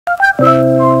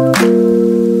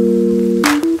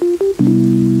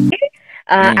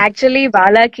Actually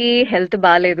Balaki health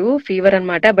బాగాలేదు, fever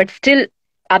అన్నమాట. But still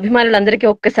అభిమానులందరికీ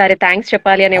ఒక్కసారి థ్యాంక్స్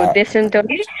చెప్పాలి అనే ఉద్దేశంతో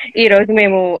ఈ రోజు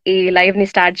మేము ఈ లైవ్ ని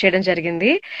స్టార్ట్ చేయడం జరిగింది.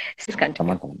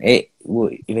 కంటిన్యూ.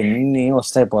 ఇవన్నీ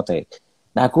వస్తాయి పోతాయి.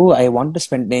 నాకు ఐ వాంట్ టు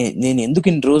స్పెండ్, నేను ఎందుకు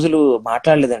ఇన్ని రోజులు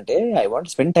మాట్లాడలేదంటే I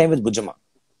want spend time with Bujjamma.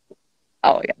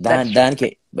 దానికి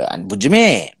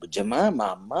బుజ్జమ్మ, మా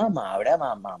అమ్మ, మా ఆవిడ, మా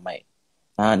అమ్మాయి.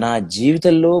 నా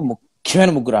జీవితంలో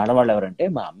ముఖ్యమైన ముగ్గురు ఆడవాళ్ళు ఎవరంటే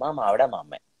మా అమ్మ, మా ఆవిడ, మా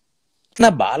అమ్మాయి. నా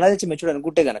బాలాదిత్య మెచ్చుడు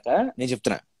అనుకుంటే గనక నేను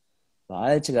చెప్తున్నా,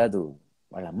 బాలాదిత్య కాదు,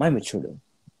 వాళ్ళ అమ్మాయి మెచ్చుడు.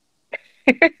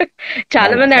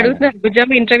 చాలా మంది అడుగుతున్నారు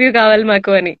బుజ్జమ్మ ఇంటర్వ్యూ కావాలి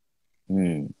మాకు అని.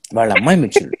 వాళ్ళ అమ్మాయి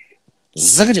మెచ్చుడు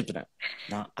నిజంగా చెప్తున్నా.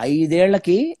 నా 5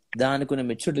 ఏళ్లకి దానికి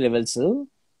మెచ్యూరిటీ లెవెల్స్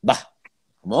బా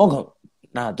మోఘం.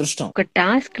 నా అదృష్టం. ఒక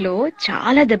టాస్క్ లో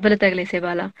చాలా దెబ్బలు తగిలేసే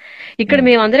బాల. ఇక్కడ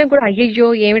మేమందరం కూడా అయ్యయ్యో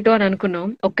ఏమిటో అని అనుకున్నాం.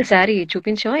 ఒక్కసారి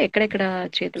చూపించావా ఎక్కడెక్కడ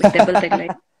చేతులు దెబ్బలు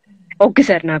తగిలాయి?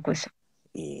 ఒక్కసారి నా కోసం.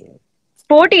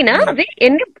 పోటీనా అవి?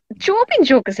 ఎన్ని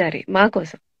చూపించు ఒకసారి మా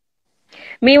కోసం.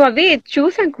 మేము అవి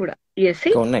చూసాం కూడా.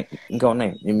 ఇంకా ఉన్నాయి.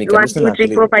 1 2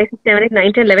 3 4 5 6 7 8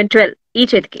 9 10 11 12 ఈ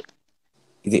చేతికి.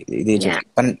 ఇది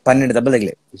 12 దెబ్బలు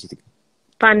తగిలాయి.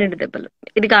 12 దెబ్బలు.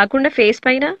 ఇది కాకుండా ఫేస్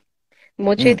పైన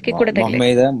మోచేతికి కూడా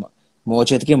తగిలాయి.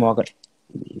 మోచేతికి మోకటి.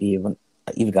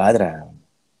 ఇవి కాదురా,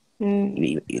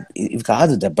 ఇవి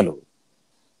కాదు దెబ్బలు.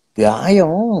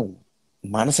 గాయం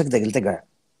మనసుకి తగిలితే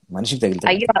మనిషికి తగిలితే.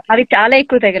 అయ్యో అవి చాలా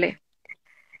ఎక్కువ తగిలే.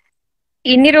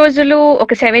 ఇన్ని రోజులు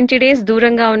ఒక 70 days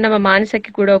దూరంగా ఉన్న మా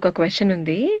మానసకి కూడా ఒక క్వశ్చన్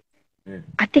ఉంది.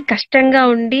 అతి కష్టంగా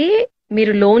ఉండి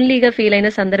మీరు లోన్లీగా ఫీల్ అయిన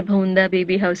సందర్భం ఉందా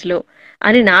బేబీ హౌస్ లో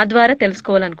అని నా ద్వారా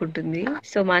తెలుసుకోవాలనుకుంటుంది.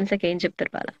 సో మానసకి ఏం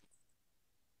చెప్తారు బాల?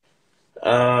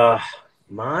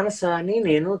 మానసాన్ని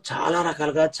నేను చాలా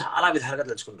రకాలుగా, చాలా విధాలుగా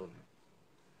తెలుసుకుంటున్నాను.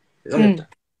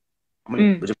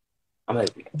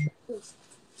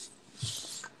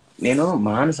 నేను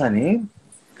మానసాన్ని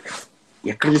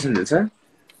ఎక్కడ చూసాను తెలుసా?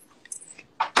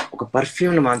 ఒక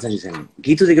పర్ఫ్యూమ్ లో మానసా చూసాను.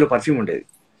 గీతు దగ్గర పర్ఫ్యూమ్ ఉండేది.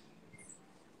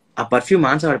 ఆ పర్ఫ్యూమ్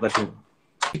మానస వాడి పర్ఫ్యూమ్.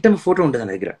 చిట్టమ్మ ఫోటో ఉంటుంది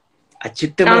నా దగ్గర. ఆ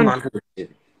చిట్టమ్మ మానస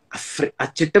గుర్తించేది. ఆ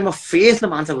చిట్టమ్మ ఫేస్ లో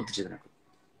మానస గుర్తించేది నాకు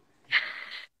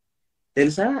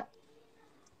తెలుసా.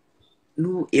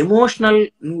 నువ్వు ఎమోషనల్,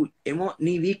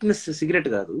 నీ వీక్నెస్ సిగరెట్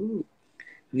కాదు,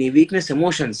 నీ వీక్నెస్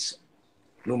ఎమోషన్స్.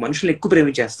 నువ్వు మనుషులు ఎక్కువ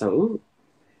ప్రేమించేస్తావు,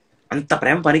 అంత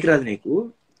ప్రేమ పనికిరాదు నీకు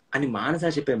అని మానస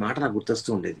చెప్పే మాట నాకు గుర్తొస్తూ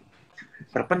ఉండేది.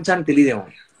 ప్రపంచానికి తెలియదేమో,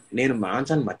 నేను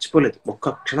మానసాన్ని మర్చిపోలేదు,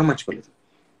 ఒక్క క్షణం మర్చిపోలేదు.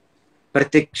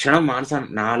 ప్రతి క్షణం మానస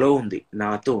నాలో ఉంది,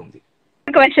 నాతో ఉంది.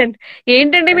 క్వశ్చన్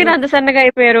ఏంటంటే మీరు అంత సన్నగా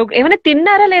అయిపోయారు, ఏమైనా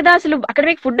తిన్నారా లేదా, అసలు అక్కడ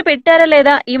మీకు ఫుడ్ పెట్టారా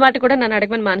లేదా? ఈ మాట కూడా నన్ను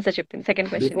అడగమని మానస చెప్పింది. Second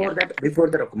question. బిఫోర్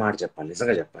దట్ ఒక మాట చెప్పాలి,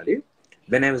 నిజంగా చెప్పాలి.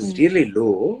 వెన్ ఐ వాజ్ రియల్లీ లో,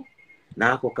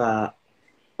 నాకు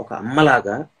ఒక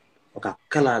అమ్మలాగా, ఒక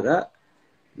అక్కలాగా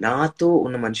నాతో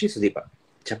ఉన్న మనిషి సుదీప.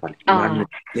 చెప్పాలి,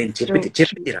 నేను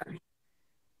చెప్పింది రా.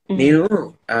 నేను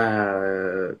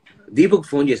దీపుకు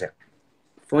ఫోన్ చేశాను.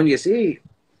 ఫోన్ చేసి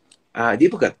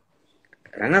దీపు కాదు,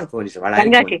 రంగాకి ఫోన్ చేశాను.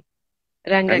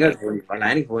 వాళ్ళ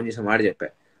ఆయనకి ఫోన్ చేసిన మాట చెప్పా,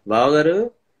 బావగారు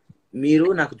మీరు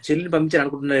నాకు చెల్లిని పంపించారు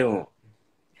అనుకుంటున్నారేమో,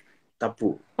 తప్పు.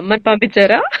 అమ్మని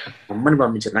పంపించారా? అమ్మని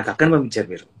పంపించారు, నాకు అక్కని పంపించారు.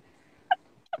 మీరు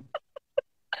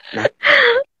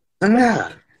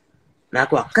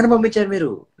నాకు అక్కని పంపించారు, మీరు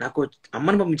నాకు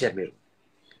అమ్మని పంపించారు. మీరు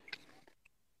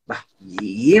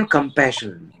ఏం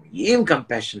కంపాషన్, ఏం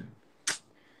కంపాషన్.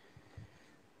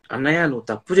 అన్నయ్య నువ్వు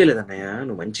తప్పు చేయలేదు అన్నయ్య,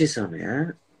 నువ్వు మంచి చేసావు అన్నయ్య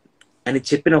అని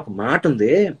చెప్పిన ఒక మాట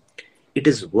ఉంది. It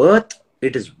is worth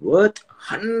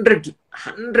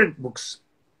 100 books.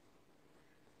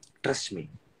 Trust me.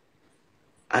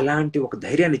 అలాంటి ఒక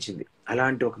ధైర్యాన్ని ఇచ్చింది,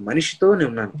 అలాంటి ఒక మనిషితో నేను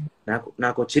ఉన్నాను.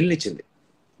 నాకు చెల్లినిచ్చింది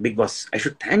big boss. I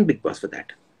should thank big boss for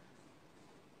that.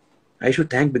 I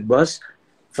should thank big boss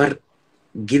for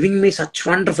giving me such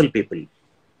wonderful people.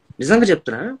 నిజంగా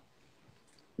చెప్తున్నా,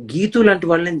 గీతు లాంటి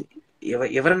వాళ్ళని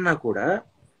ఎవరన్నా కూడా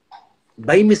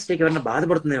బై మిస్టేక్ ఎవరన్నా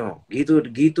బాధపడుతుందేమో,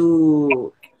 గీతు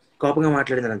కోపంగా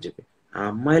మాట్లాడిందని అని చెప్పి. ఆ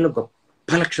అమ్మాయిలో గొప్ప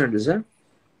లక్షణం తెలుసా,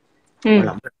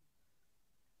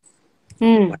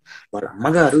 వాళ్ళ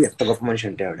అమ్మగారు ఎంత గొప్ప మనిషి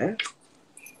అంటే, ఆవిడ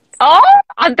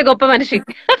అంత గొప్ప మనిషి.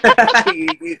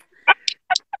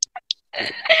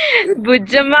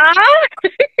 బుజ్జమ్మా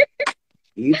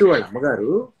గీతు వాళ్ళ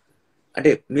అమ్మగారు అంటే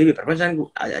మేబీ ప్రపంచానికి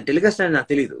టెలికాస్ట్ అని నాకు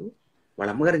తెలీదు. వాళ్ళ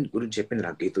అమ్మగారి గురించి చెప్పింది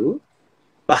నాకు గీతు.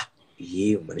 బా ఏ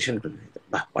మనిషి అనుకుంది,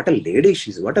 బా what a lady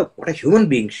she's, what a human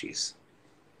being she's.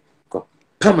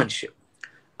 గొప్ప మనిషి.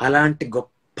 అలాంటి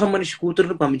గొప్ప మనిషి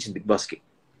కూతురును పంపించింది బిగ్ బాస్ కి.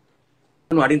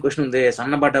 నువ్వు అడిగిన క్వశ్చన్ ఉంది,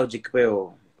 సన్నబడ్డావు, చిక్కిపోయావు,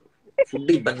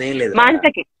 ఫుడ్ ఇబ్బంది ఏం లేదు.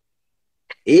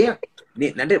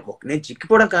 అంటే నేను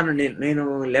చిక్కిపోవడం కారణం, నేను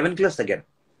 11 kilos తగ్గాను.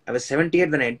 I was 78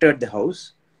 when I entered the house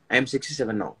I'm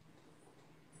 67 now.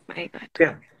 My God. Okay.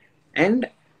 And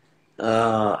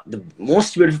the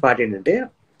most beautiful part ఏంటంటే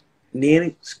నేను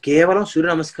కేవలం సూర్య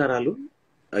నమస్కారాలు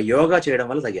యోగా చేయడం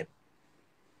వల్ల తగ్గాను.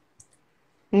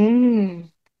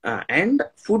 And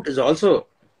food is also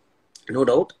no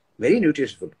doubt very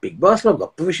nutritious food. Big boss లో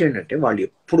గొప్ప విషయం ఏంటంటే వాళ్ళు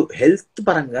ఎప్పుడు హెల్త్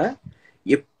పరంగా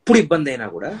ఎప్పుడు ఇబ్బంది అయినా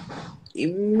కూడా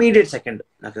ఇమ్మీడియట్ సెకండ్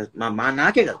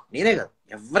నాకే కాదు, నేనే కాదు,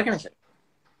 ఎవరికైనా సరే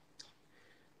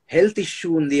హెల్త్ ఇష్యూ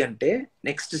ఉంది అంటే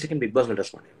నెక్స్ట్ సెకండ్ బిగ్ బాస్ లో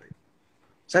రెస్పాండ్ అయ్యేవాళ్ళు.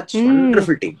 Such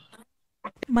wonderful team.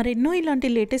 మరెన్నో ఇలాంటి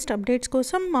లేటెస్ట్ అప్డేట్స్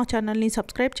కోసం మా ఛానల్ని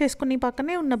సబ్స్క్రైబ్ చేసుకుని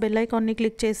పక్కనే ఉన్న బెల్ ఐకాన్ని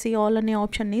క్లిక్ చేసి ఆల్ అనే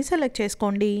ఆప్షన్ని సెలెక్ట్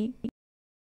చేసుకోండి.